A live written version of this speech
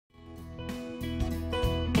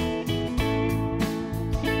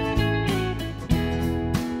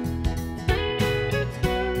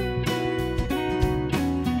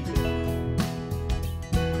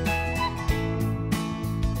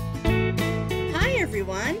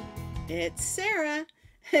everyone, it's Sarah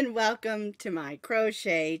and welcome to my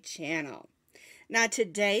crochet channel. Now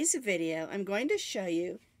today's video I'm going to show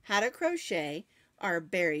you how to crochet our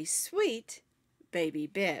very sweet baby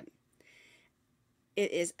bib.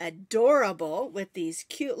 It is adorable with these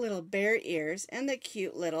cute little bear ears and the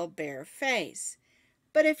cute little bear face.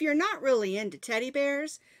 But if you're not really into teddy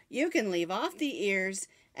bears, you can leave off the ears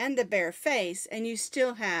and the bear face and you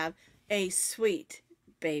still have a sweet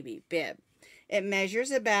baby bib. It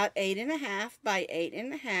measures about 8.5 by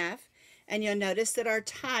 8.5, and you'll notice that our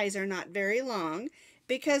ties are not very long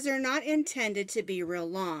because they're not intended to be real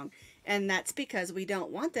long, and that's because we don't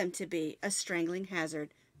want them to be a strangling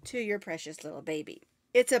hazard to your precious little baby.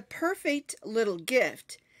 It's a perfect little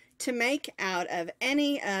gift to make out of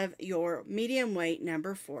any of your medium weight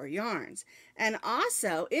number 4 yarns. And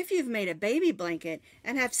also, if you've made a baby blanket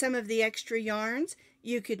and have some of the extra yarns,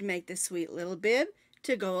 you could make the sweet little bib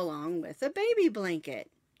to go along with a baby blanket.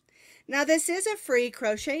 Now this is a free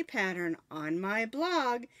crochet pattern on my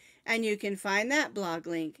blog, and you can find that blog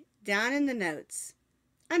link down in the notes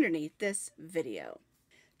underneath this video.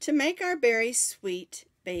 To make our very sweet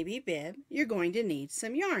baby bib, you're going to need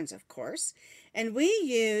some yarns, of course, and we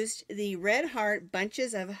used the Red Heart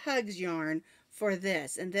Bunches of Hugs yarn for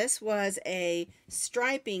this, and this was a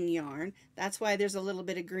striping yarn. That's why there's a little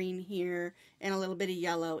bit of green here and a little bit of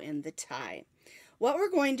yellow in the tie. What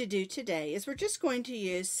we're going to do today is we're just going to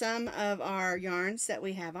use some of our yarns that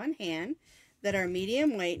we have on hand that are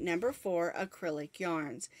medium weight number 4 acrylic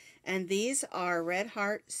yarns, and these are Red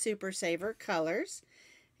Heart Super Saver colors.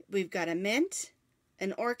 We've got a mint,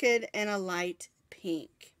 an orchid, and a light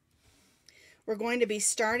pink. We're going to be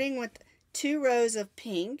starting with 2 rows of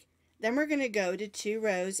pink, then we're going to go to 2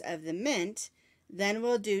 rows of the mint, then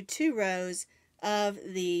we'll do 2 rows of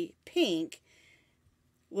the pink.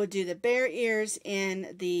 We'll do the bear ears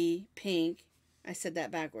in the pink. I said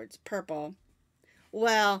that backwards, purple.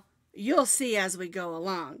 Well, you'll see as we go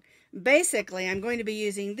along. Basically, I'm going to be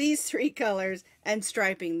using these 3 colors and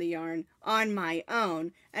striping the yarn on my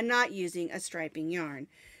own and not using a striping yarn.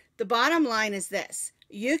 The bottom line is this: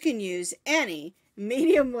 you can use any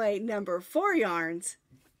medium weight number 4 yarns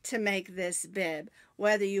to make this bib,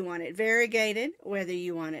 whether you want it variegated, whether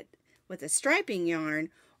you want it with a striping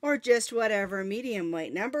yarn, or just whatever medium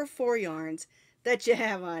weight number 4 yarns that you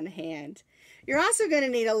have on hand. You're also going to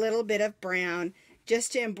need a little bit of brown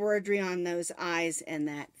just to embroidery on those eyes and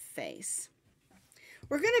that face.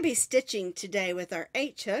 We're going to be stitching today with our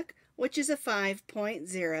H hook, which is a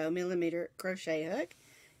 5.0 millimeter crochet hook.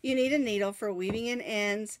 You need a needle for weaving in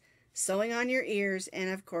ends, sewing on your ears, and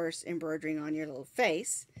of course embroidering on your little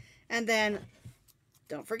face. And then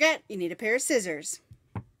don't forget, you need a pair of scissors.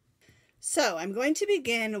 So I'm going to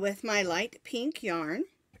begin with my light pink yarn.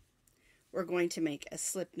 We're going to make a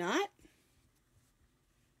slip knot.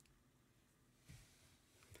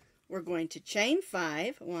 We're going to chain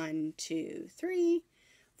 5, 1, 2, 3,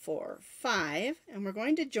 4, 5, and we're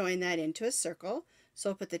going to join that into a circle.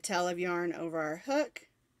 So put the tail of yarn over our hook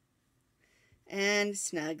and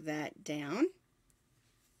snug that down.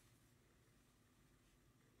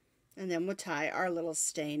 And then we'll tie our little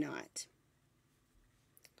stay knot.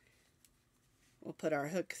 We'll put our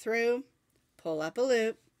hook through, pull up a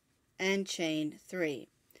loop, and chain 3.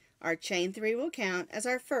 Our chain 3 will count as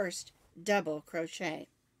our first double crochet.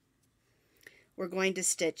 We're going to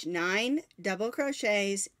stitch 9 double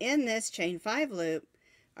crochets in this chain 5 loop.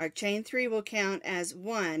 Our chain 3 will count as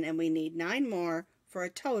 1, and we need 9 more for a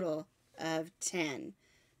total of 10.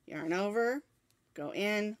 Yarn over, go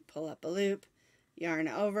in, pull up a loop, yarn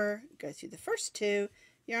over, go through the first 2,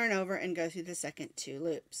 yarn over, and go through the second 2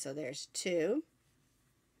 loops. So there's 2.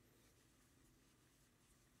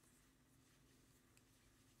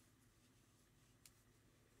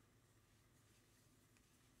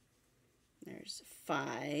 There's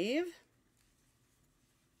 5.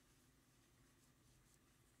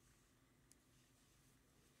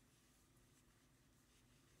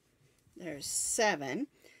 There's 7.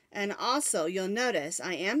 And also you'll notice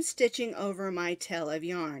I am stitching over my tail of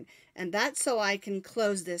yarn, and that's so I can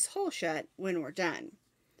close this hole shut when we're done.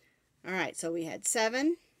 Alright, so we had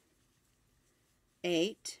 7,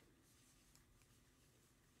 8,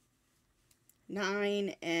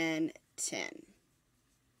 9, and 10.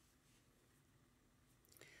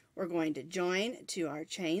 We're going to join to our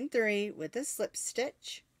chain 3 with a slip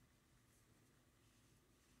stitch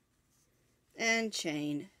and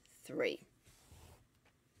chain 3.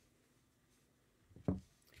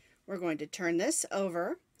 We're going to turn this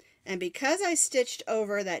over, and because I stitched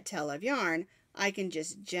over that tail of yarn, I can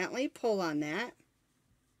just gently pull on that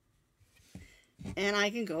and I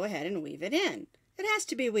can go ahead and weave it in. It has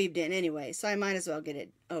to be weaved in anyway, so I might as well get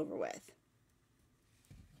it over with.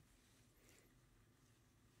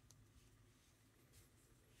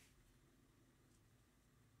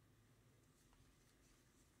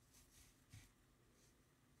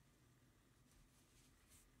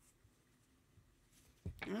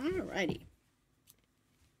 Alrighty.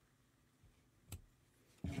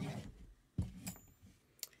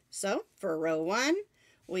 So for row 1,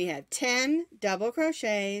 we have 10 double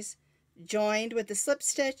crochets joined with the slip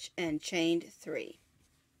stitch and chained 3.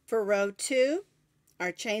 For row 2,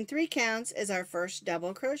 our chain 3 counts as our first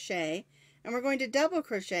double crochet, and we're going to double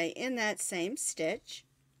crochet in that same stitch.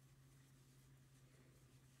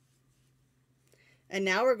 And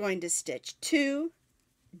now we're going to stitch 2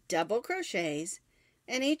 double crochets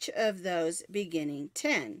in each of those beginning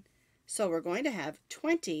 10. So we're going to have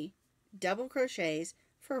 20 double crochets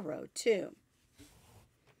for row 2.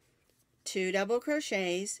 2 double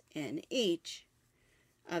crochets in each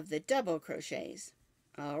of the double crochets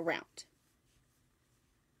around.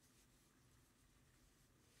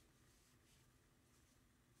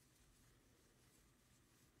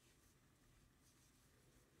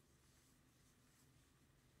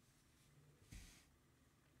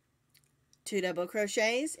 Two double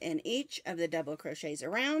crochets in each of the double crochets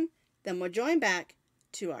around, then we'll join back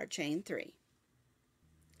to our chain 3.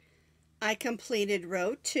 I completed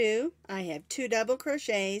row 2. I have 2 double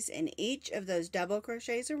crochets in each of those double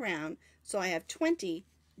crochets around, so I have 20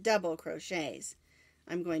 double crochets.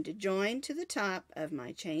 I'm going to join to the top of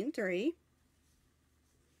my chain 3.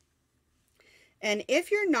 And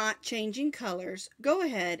if you're not changing colors, go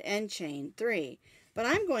ahead and chain 3. But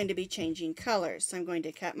I'm going to be changing colors, so I'm going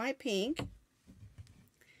to cut my pink.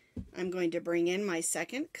 I'm going to bring in my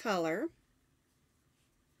second color,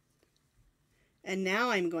 and now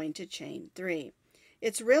I'm going to chain 3.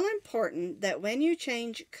 It's real important that when you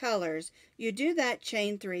change colors, you do that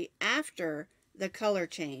chain 3 after the color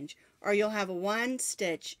change, or you'll have one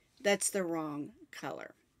stitch that's the wrong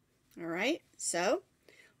color. Alright, so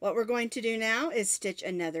what we're going to do now is stitch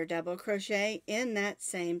another double crochet in that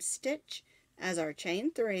same stitch as our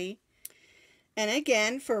chain 3. And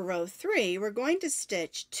again, for row 3, we're going to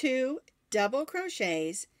stitch 2 double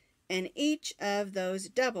crochets in each of those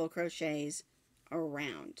double crochets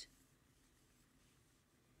around.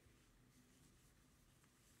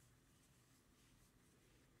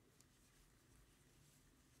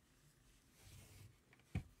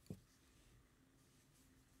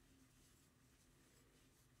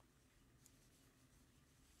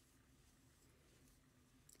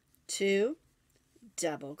 Two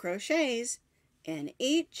double crochets in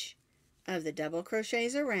each of the double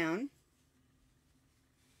crochets around,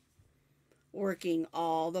 working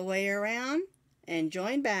all the way around and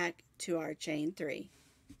join back to our chain 3.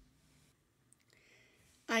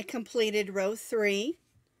 I completed row 3.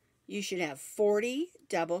 You should have 40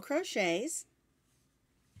 double crochets.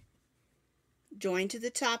 Join to the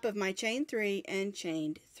top of my chain 3 and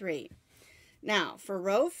chained 3. Now for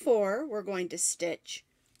row 4, we're going to stitch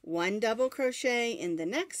 1 double crochet in the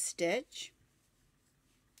next stitch,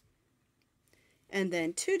 and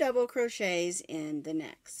then 2 double crochets in the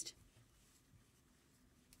next.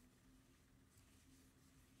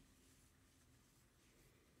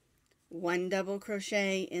 One double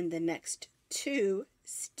crochet in the next 2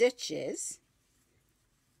 stitches,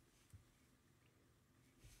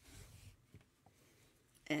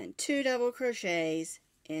 and 2 double crochets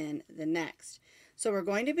in the next. So we're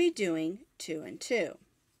going to be doing 2 and 2.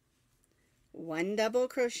 1 double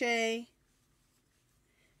crochet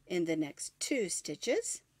in the next 2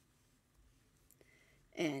 stitches,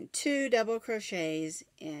 and 2 double crochets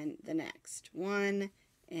in the next. 1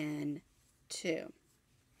 and 2.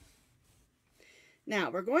 Now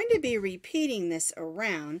we're going to be repeating this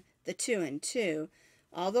around the 2 and 2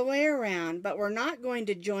 all the way around, but we're not going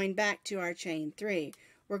to join back to our chain 3.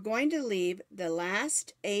 We're going to leave the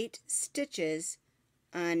last 8 stitches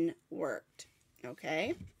unworked.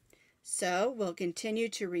 Okay? So we'll continue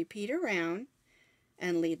to repeat around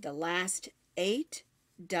and leave the last 8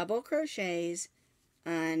 double crochets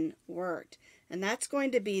unworked. And that's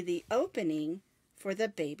going to be the opening for the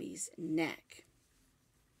baby's neck.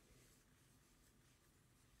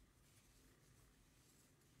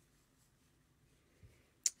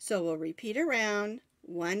 So we'll repeat around,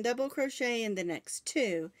 1 double crochet in the next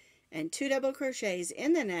 2, and 2 double crochets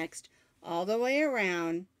in the next, all the way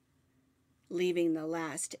around, leaving the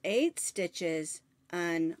last 8 stitches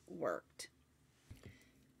unworked.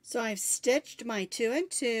 So I've stitched my 2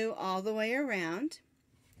 and 2 all the way around.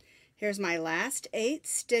 Here's my last 8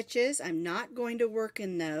 stitches. I'm not going to work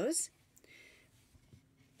in those.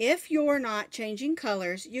 If you're not changing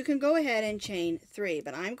colors, you can go ahead and chain 3,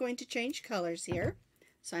 but I'm going to change colors here.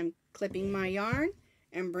 So I'm clipping my yarn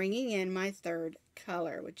and bringing in my third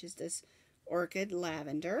color, which is this orchid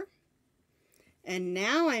lavender. And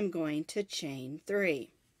now I'm going to chain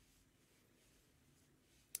 3.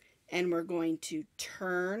 And we're going to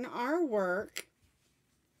turn our work.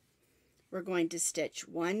 We're going to stitch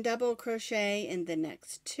 1 double crochet in the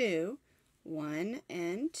next 2, 1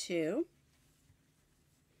 and 2.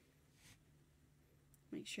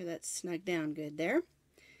 Make sure that's snug down good there.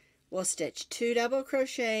 We'll stitch 2 double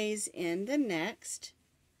crochets in the next,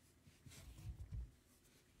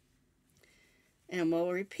 and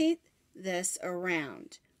we'll repeat this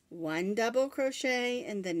around. 1 double crochet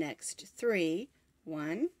in the next 3,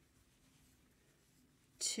 1,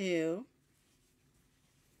 2,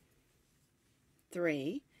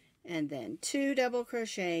 3, and then 2 double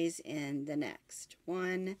crochets in the next,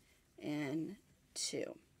 1 and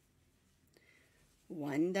 2.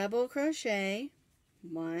 1 double crochet,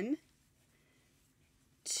 1,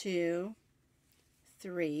 2,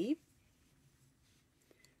 3,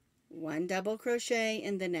 1 double crochet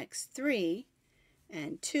in the next 3,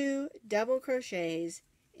 and 2 double crochets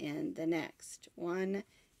in the next, 1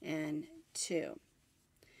 and 2.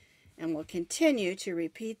 And we'll continue to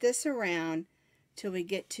repeat this around till we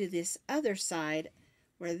get to this other side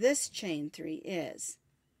where this chain 3 is.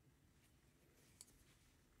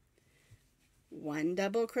 1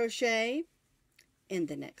 double crochet in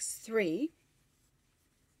the next 3,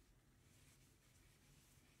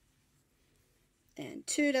 and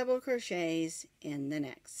 2 double crochets in the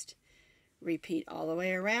next. Repeat all the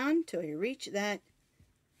way around till you reach that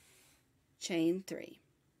chain 3.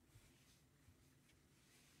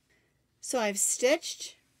 So I've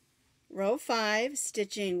stitched row 5,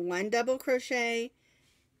 stitching 1 double crochet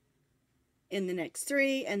in the next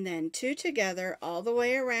 3, and then 2 together all the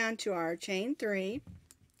way around to our chain 3.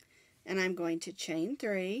 And I'm going to chain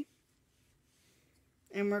 3,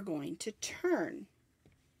 and we're going to turn.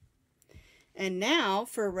 And now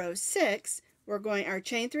for row 6, our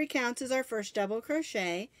chain 3 counts as our first double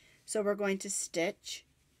crochet, so we're going to stitch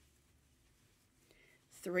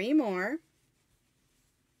 3 more,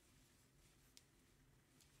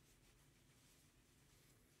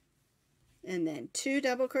 and then 2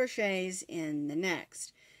 double crochets in the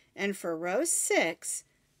next. And for row 6,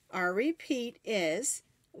 our repeat is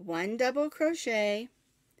 1 double crochet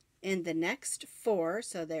in the next 4,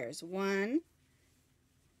 so there's 1,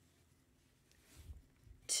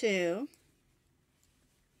 2,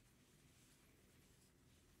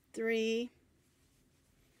 3,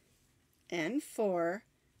 and 4,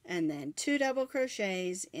 and then 2 double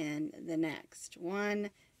crochets in the next, 1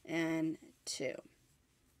 and 2.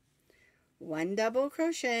 1 double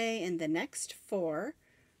crochet in the next 4,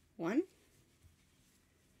 1,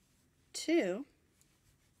 2,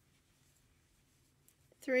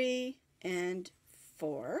 3, and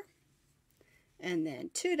 4, and then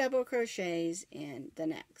 2 double crochets in the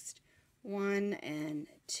next, 1 and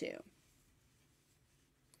 2.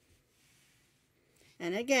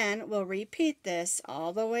 And again, we'll repeat this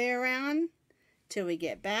all the way around till we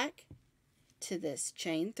get back to this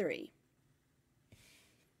chain 3.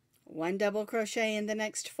 1 double crochet in the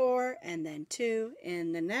next 4, and then 2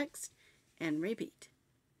 in the next, and repeat.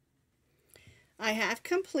 I have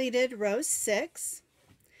completed row 6,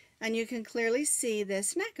 and you can clearly see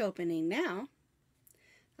this neck opening now.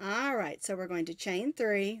 Alright, so we're going to chain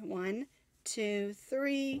 3, 1, 2,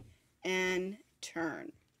 3, and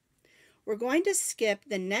turn. We're going to skip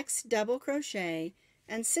the next double crochet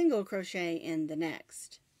and single crochet in the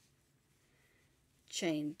next.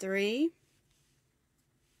 Chain 3,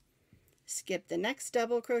 skip the next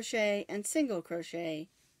double crochet and single crochet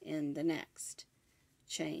in the next.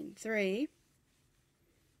 Chain 3,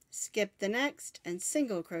 skip the next and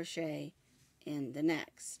single crochet in the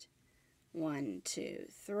next. 1, 2,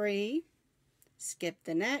 3, skip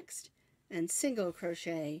the next and single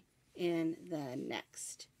crochet in the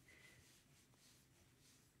next.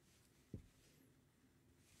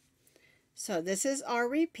 So this is our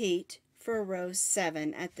repeat for row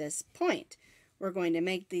 7 at this point. We're going to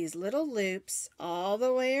make these little loops all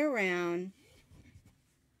the way around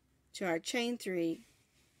to our chain 3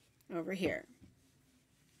 over here.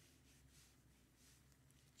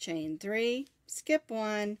 Chain 3, skip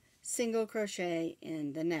 1, single crochet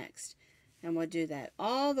in the next. And we'll do that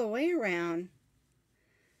all the way around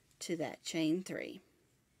to that chain 3.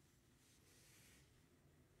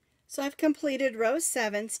 So I've completed row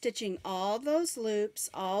 7, stitching all those loops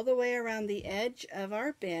all the way around the edge of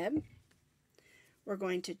our bib. We're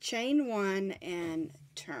going to chain 1 and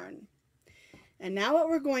turn. And now what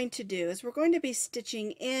we're going to do is we're going to be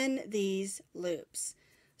stitching in these loops.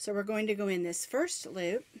 So we're going to go in this first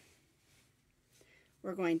loop,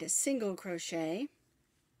 we're going to single crochet,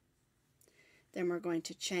 then we're going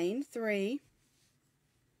to chain 3,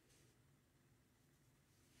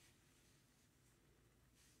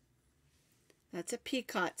 that's a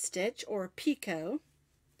picot stitch or picot,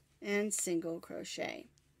 and single crochet.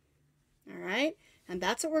 All right, and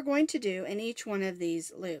that's what we're going to do in each one of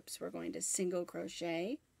these loops. We're going to single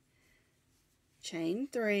crochet, chain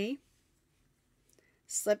 3,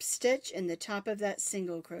 slip stitch in the top of that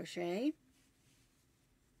single crochet.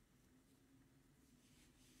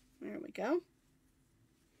 There we go.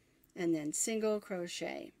 And then single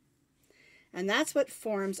crochet. And that's what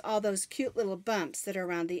forms all those cute little bumps that are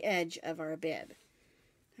around the edge of our bib.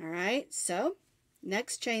 All right, so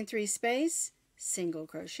next chain 3 space, single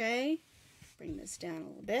crochet, bring this down a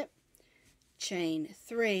little bit, chain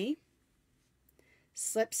 3,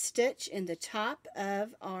 slip stitch in the top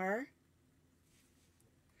of our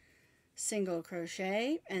single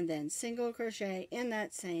crochet, and then single crochet in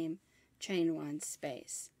that same chain 1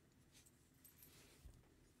 space.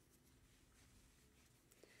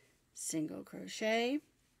 Single crochet,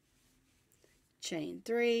 chain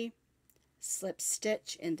 3, slip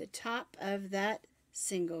stitch in the top of that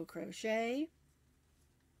single crochet,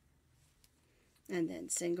 and then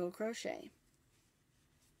single crochet.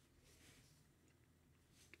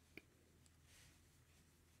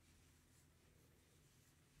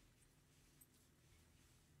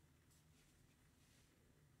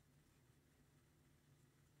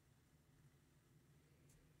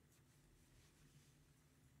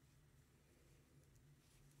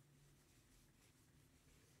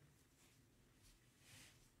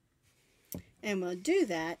 And we'll do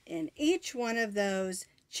that in each one of those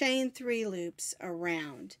chain 3 loops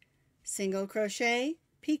around. Single crochet,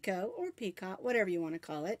 picot or picot, whatever you want to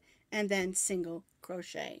call it, and then single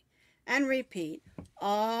crochet. And repeat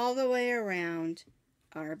all the way around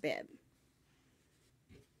our bib.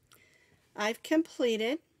 I've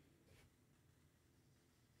completed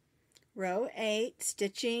row 8,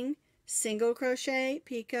 stitching single crochet,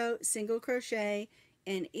 picot, single crochet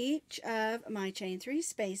in each of my chain 3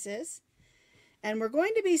 spaces. And we're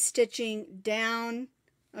going to be stitching down,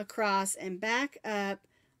 across, and back up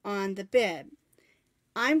on the bib.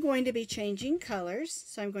 I'm going to be changing colors,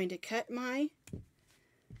 so I'm going to cut my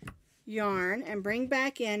yarn and bring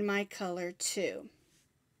back in my color 2.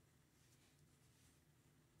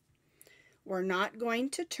 We're not going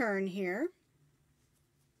to turn here.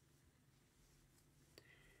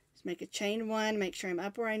 Let's make a chain 1, make sure I'm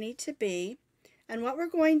up where I need to be. And what we're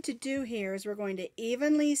going to do here is we're going to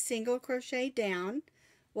evenly single crochet down.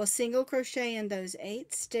 We'll single crochet in those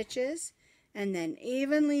 8 stitches and then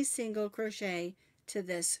evenly single crochet to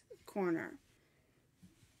this corner.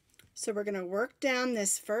 So we're going to work down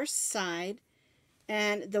this first side,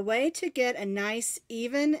 and the way to get a nice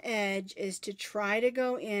even edge is to try to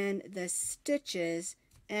go in the stitches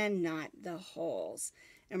and not the holes.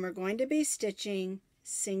 And we're going to be stitching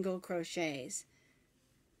single crochets.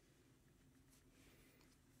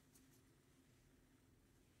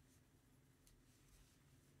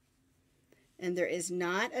 And there is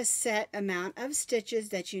not a set amount of stitches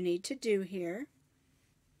that you need to do here.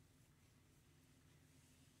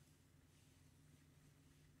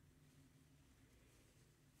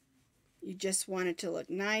 You just want it to look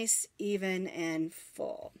nice, even, and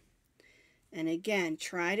full. And again,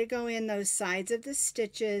 try to go in those sides of the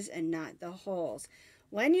stitches and not the holes.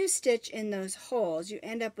 When you stitch in those holes, you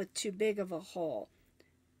end up with too big of a hole.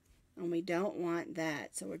 And we don't want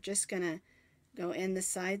that. So we're just going to go in the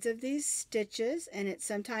sides of these stitches, and it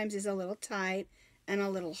sometimes is a little tight and a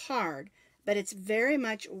little hard, but it's very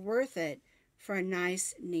much worth it for a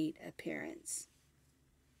nice, neat appearance.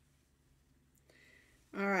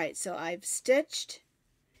 All right, so I've stitched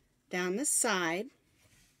down the side,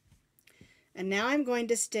 and now I'm going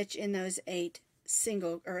to stitch in those 8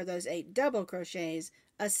 double crochets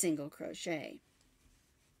a single crochet.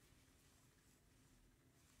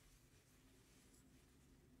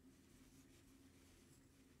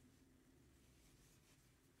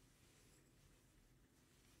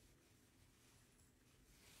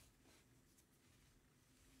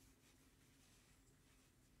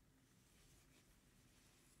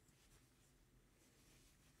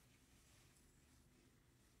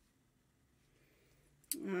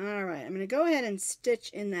 All right, I'm going to go ahead and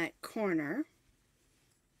stitch in that corner,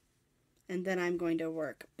 and then I'm going to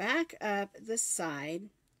work back up the side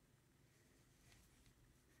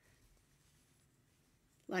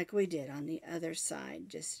like we did on the other side,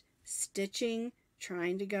 just stitching,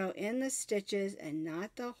 trying to go in the stitches and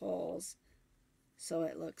not the holes so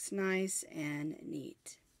it looks nice and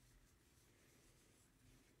neat.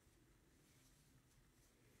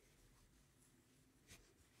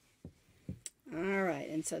 Alright,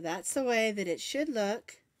 and so that's the way that it should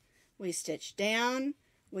look. We stitched down,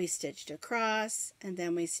 we stitched across, and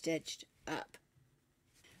then we stitched up.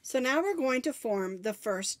 So now we're going to form the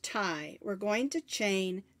first tie. We're going to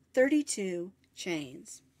chain 32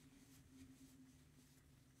 chains.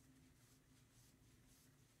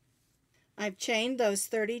 I've chained those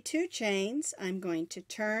 32 chains. I'm going to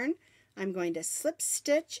turn, I'm going to slip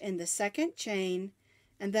stitch in the second chain,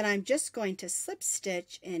 and then I'm just going to slip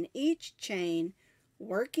stitch in each chain,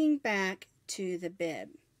 working back to the bib.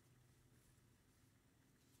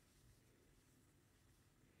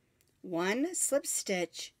 One slip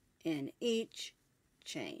stitch in each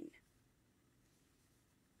chain.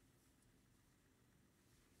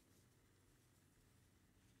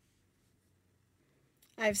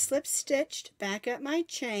 I've slip stitched back up my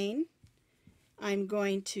chain. I'm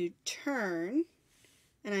going to turn,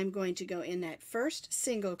 and I'm going to go in that first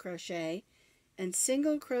single crochet and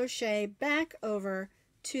single crochet back over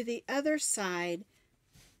to the other side.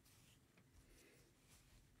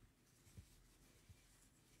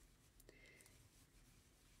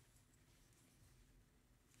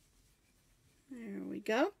 There we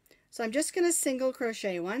go. So I'm just going to single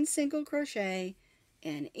crochet, one single crochet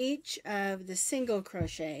in each of the single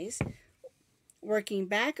crochets, working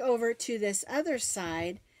back over to this other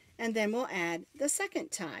side, and then we'll add the second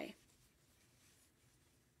tie.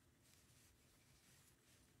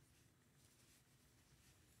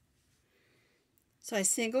 So I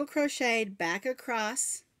single crocheted back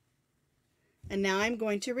across, and now I'm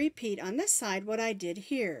going to repeat on this side what I did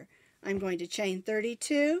here. I'm going to chain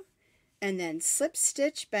 32 and then slip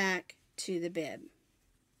stitch back to the bib.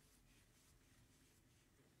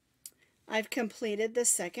 I've completed the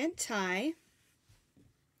second tie,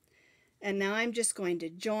 and now I'm just going to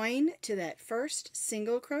join to that first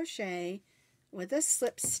single crochet with a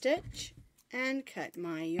slip stitch and cut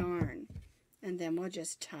my yarn, and then we'll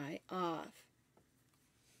just tie off.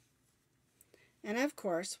 And of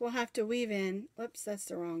course we'll have to weave in, whoops, that's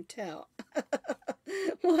the wrong tail.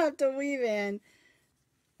 We'll have to weave in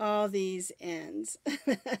all these ends.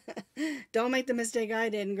 Don't make the mistake I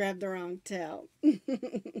did and grab the wrong tail.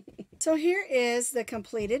 So here is the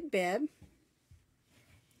completed bib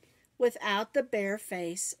without the bear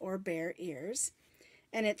face or bear ears,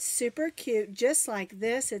 and it's super cute just like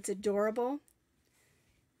this. It's adorable,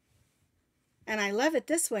 and I love it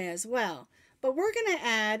this way as well. But we're going to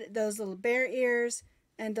add those little bear ears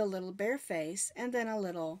and the little bear face and then a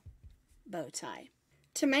little bow tie.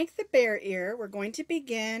 To make the bear ear, we're going to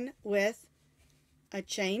begin with a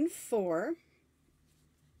chain 4,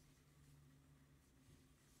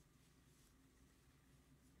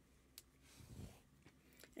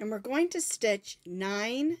 and we're going to stitch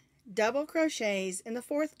 9 double crochets in the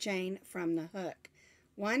 4th chain from the hook.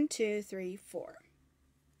 1, 2, 3, 4.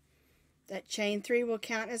 That chain 3 will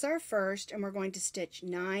count as our first, and we're going to stitch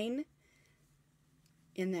 9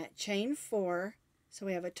 in that chain 4, so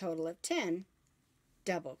we have a total of 10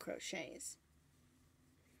 double crochets.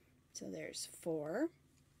 So there's 4,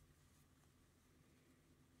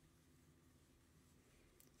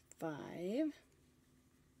 5,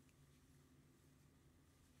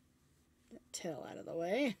 that tail out of the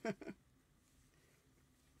way,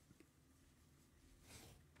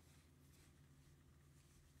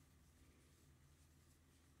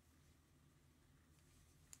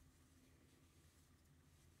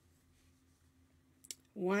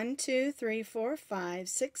 1, 2, 3, 4, 5,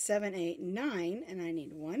 6, 7, 8, 9, and I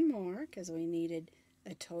need one more because we needed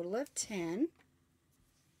a total of 10.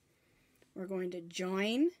 We're going to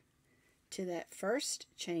join to that first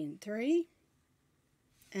chain 3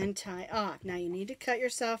 and tie off. Now you need to cut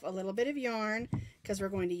yourself a little bit of yarn because we're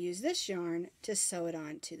going to use this yarn to sew it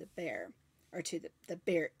on to the bear, or to the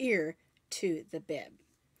bear ear to the bib.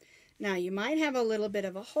 Now you might have a little bit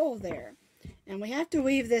of a hole there, and we have to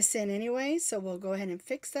weave this in anyway, so we'll go ahead and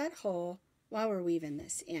fix that hole while we're weaving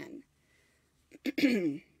this in.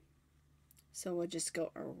 So we'll just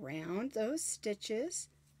go around those stitches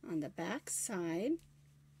on the back side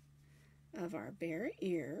of our bear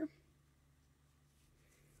ear.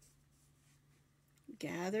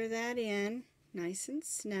 Gather that in nice and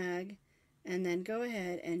snug, and then go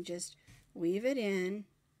ahead and just weave it in,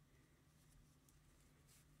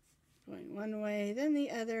 going one way, then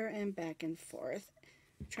the other, and back and forth,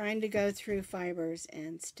 trying to go through fibers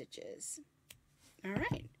and stitches. All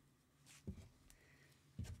right.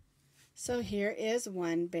 So here is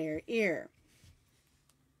one bear ear.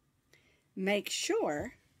 Make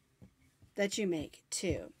sure that you make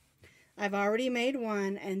 2. I've already made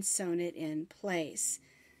one and sewn it in place.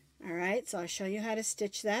 All right, so I'll show you how to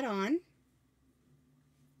stitch that on.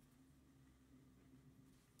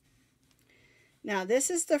 Now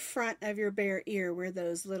this is the front of your bear ear where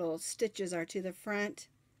those little stitches are to the front.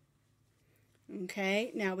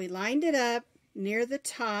 Okay, now we lined it up near the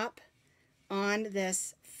top on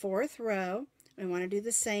this 4th row. We want to do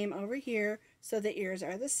the same over here so the ears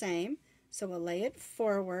are the same. So we'll lay it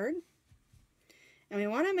forward. And we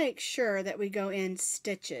want to make sure that we go in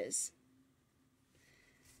stitches.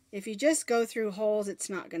 If you just go through holes, it's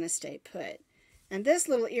not going to stay put. And this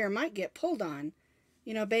little ear might get pulled on.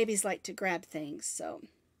 You know, babies like to grab things, so.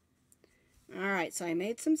 Alright, so I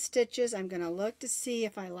made some stitches. I'm going to look to see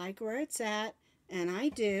if I like where it's at, and I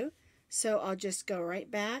do. So I'll just go right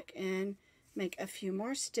back and make a few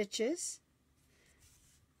more stitches.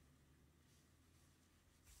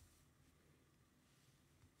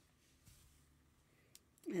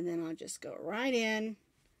 And then I'll just go right in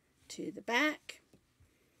to the back.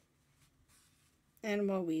 And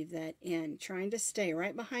we'll weave that in, trying to stay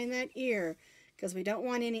right behind that ear because we don't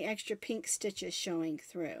want any extra pink stitches showing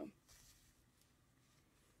through.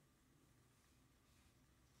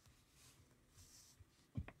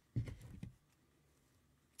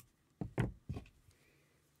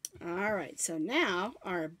 Alright, so now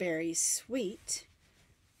our Beary Sweet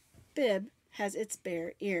bib has its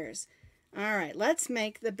bear ears. Alright, let's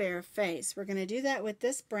make the bear face. We're going to do that with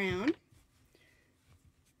this brown.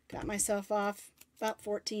 Got myself off about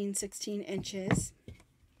 14, 16 inches.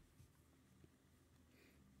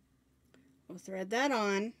 We'll thread that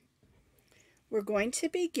on. We're going to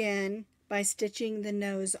begin by stitching the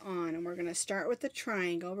nose on, and we're going to start with the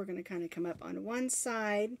triangle. We're going to kind of come up on one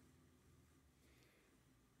side.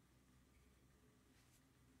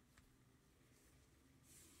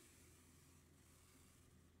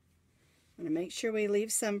 I'm going to make sure we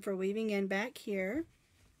leave some for weaving in back here.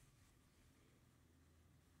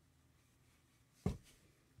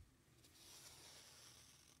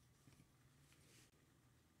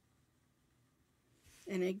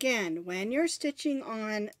 And again, when you're stitching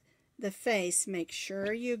on the face, make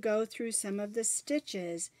sure you go through some of the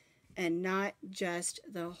stitches and not just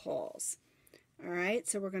the holes. All right,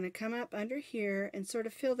 so we're going to come up under here and sort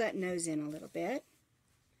of fill that nose in a little bit.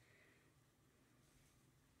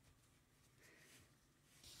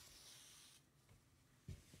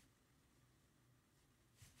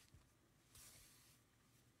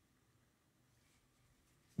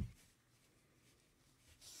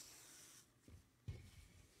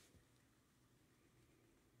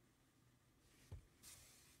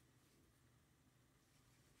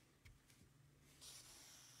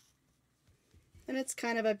 And it's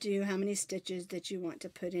kind of up to you how many stitches that you want to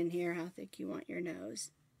put in here, how thick you want your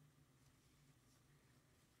nose.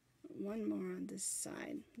 One more on this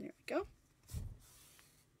side. There we go.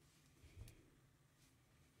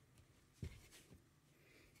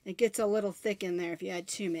 It gets a little thick in there if you add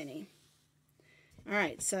too many.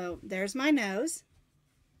 Alright, so there's my nose.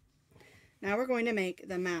 Now we're going to make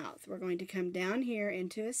the mouth. We're going to come down here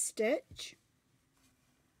into a stitch,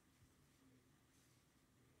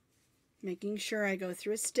 making sure I go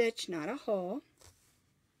through a stitch, not a hole.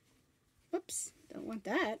 Whoops, don't want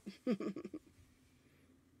that.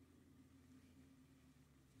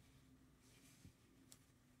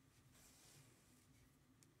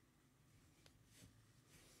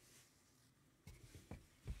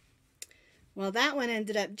 Well, that one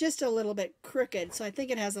ended up just a little bit crooked, so I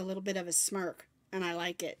think it has a little bit of a smirk, and I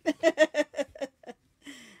like it.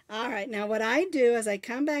 All right, now what I do is I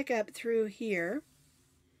come back up through here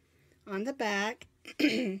on the back,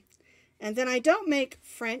 and then I don't make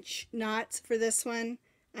French knots for this one.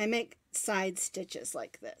 I make side stitches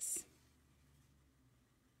like this,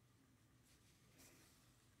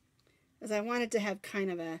 because I wanted to have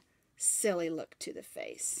kind of a silly look to the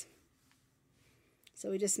face. So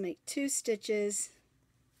we just make 2 stitches.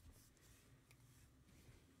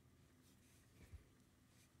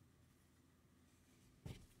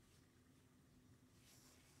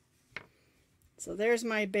 So there's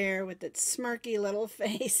my bear with its smirky little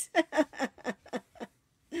face.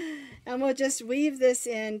 And we'll just weave this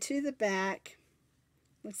into the back.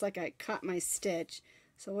 Looks like I caught my stitch.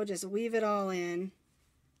 So we'll just weave it all in.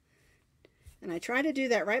 And I try to do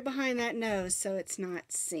that right behind that nose so it's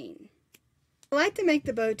not seen. I like to make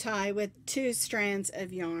the bow tie with 2 strands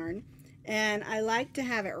of yarn, and I like to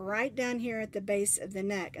have it right down here at the base of the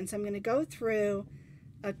neck, and so I'm going to go through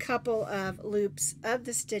a couple of loops of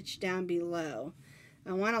the stitch down below.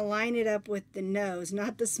 I want to line it up with the nose,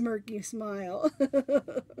 not the smirky smile.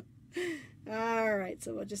 Alright,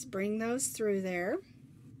 so we'll just bring those through there.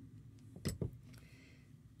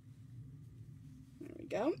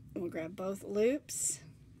 grab both loops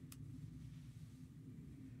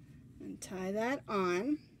and tie that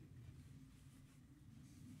on.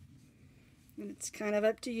 And it's kind of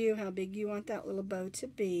up to you how big you want that little bow to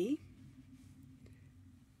be.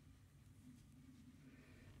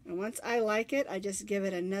 And once I like it, I just give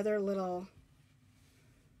it another little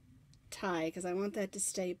tie because I want that to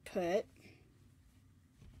stay put.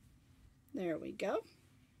 There we go.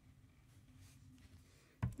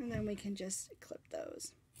 And then we can just clip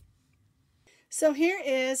those. So here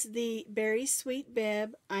is the Berry Sweet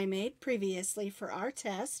bib I made previously for our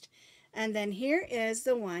test. And then here is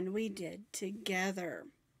the one we did together.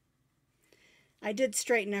 I did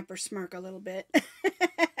straighten up her smirk a little bit.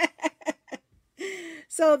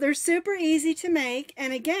 So they're super easy to make.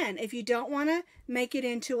 And again, if you don't want to make it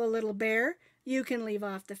into a little bear, you can leave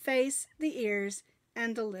off the face, the ears,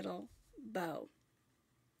 and the little bow.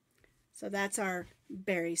 So that's our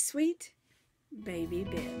Berry Sweet baby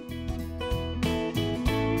bib.